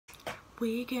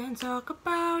We can talk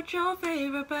about your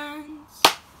favorite bands.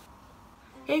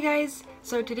 Hey guys,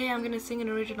 so today I'm gonna sing an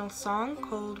original song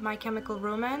called My Chemical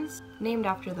Romance, named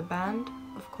after the band,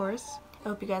 of course. I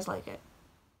hope you guys like it.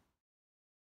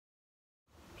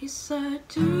 He said,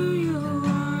 do you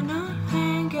wanna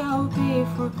hang out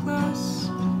before class?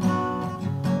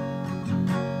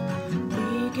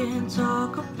 We can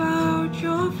talk about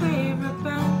your favorite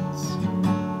bands.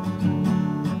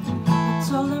 I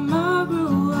told him I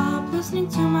grew up listening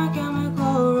to My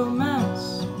Chemical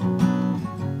Romance,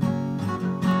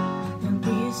 and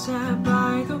we sat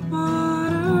by the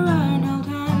water and held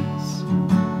hands.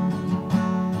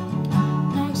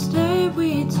 Next day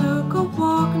we took a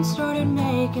walk and started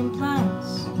making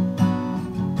plans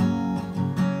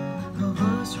of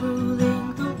us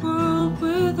ruling the world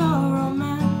with our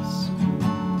romance.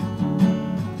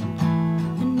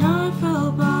 And I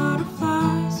felt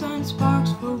butterflies and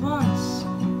sparks for once.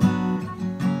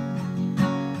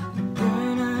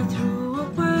 Then I threw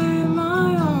away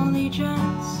my only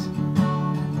chance.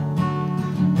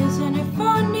 Isn't it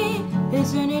funny,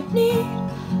 isn't it neat,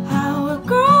 how a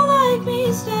girl like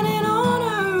me standing on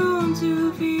her own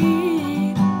 2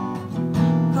 feet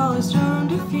caused her own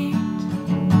defeat?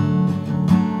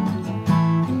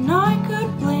 And I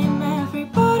could blame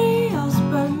everybody else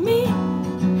but me.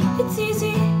 It's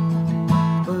easy,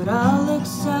 but I'll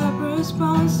accept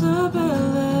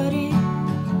responsibility.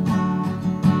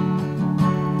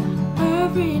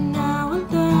 Every now and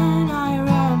then I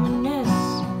reminisce.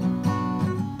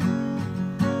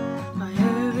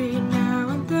 Every now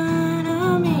and then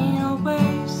I mean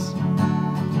always.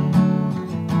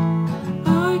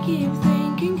 I keep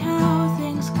thinking how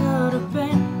things could have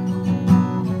been,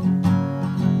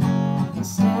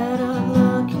 instead of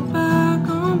looking back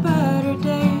on better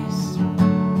days.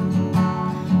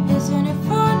 Isn't it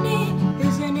funny,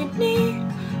 isn't it neat,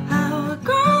 how a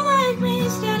girl like me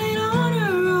standing on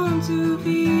her own 2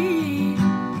 feet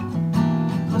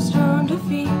caused her own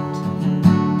defeat?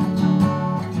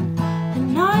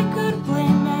 And I could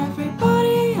blame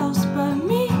everybody else but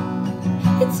me.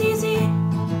 It's easy,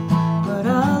 but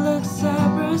I'll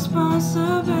accept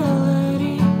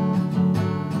responsibility.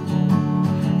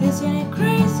 Isn't it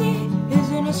crazy,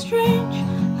 isn't it strange,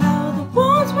 how the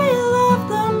ones we love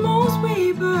the most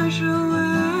we push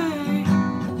away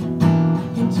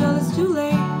until it's too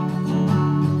late?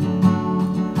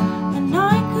 And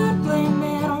I could blame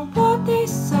it on what they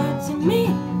said to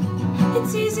me.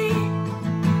 It's easy,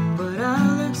 but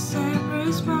I'll accept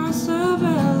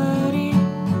responsibility.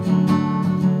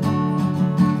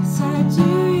 Said, do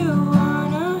you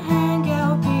wanna hang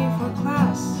out before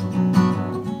class?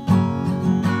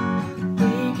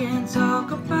 We can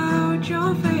talk about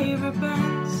your favorite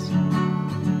bands.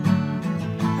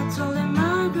 I told him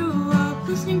I grew up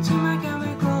listening to My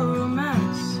Chemical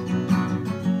Romance.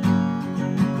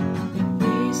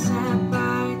 We sat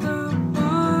by the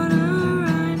water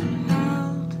and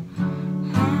held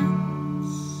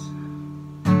hands.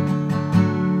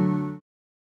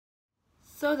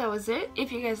 So that was it.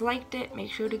 If you guys liked it,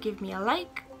 make sure to give me a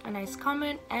like, a nice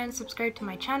comment, and subscribe to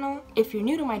my channel. If you're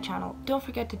new to my channel, don't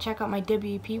forget to check out my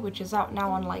debut EP, which is out now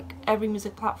on like every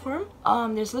music platform.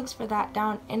 There's links for that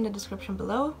down in the description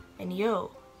below. And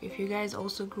yo, if you guys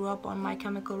also grew up on My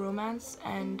Chemical Romance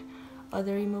and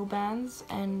other emo bands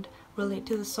and relate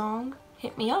to the song,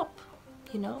 hit me up.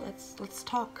 You know, let's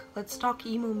talk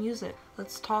emo music.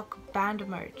 Let's talk band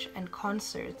merch and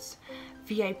concerts,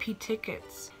 VIP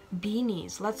tickets,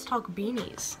 beanies. Let's talk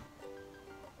beanies.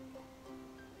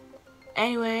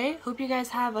 Anyway, hope you guys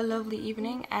have a lovely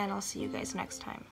evening, and I'll see you guys next time.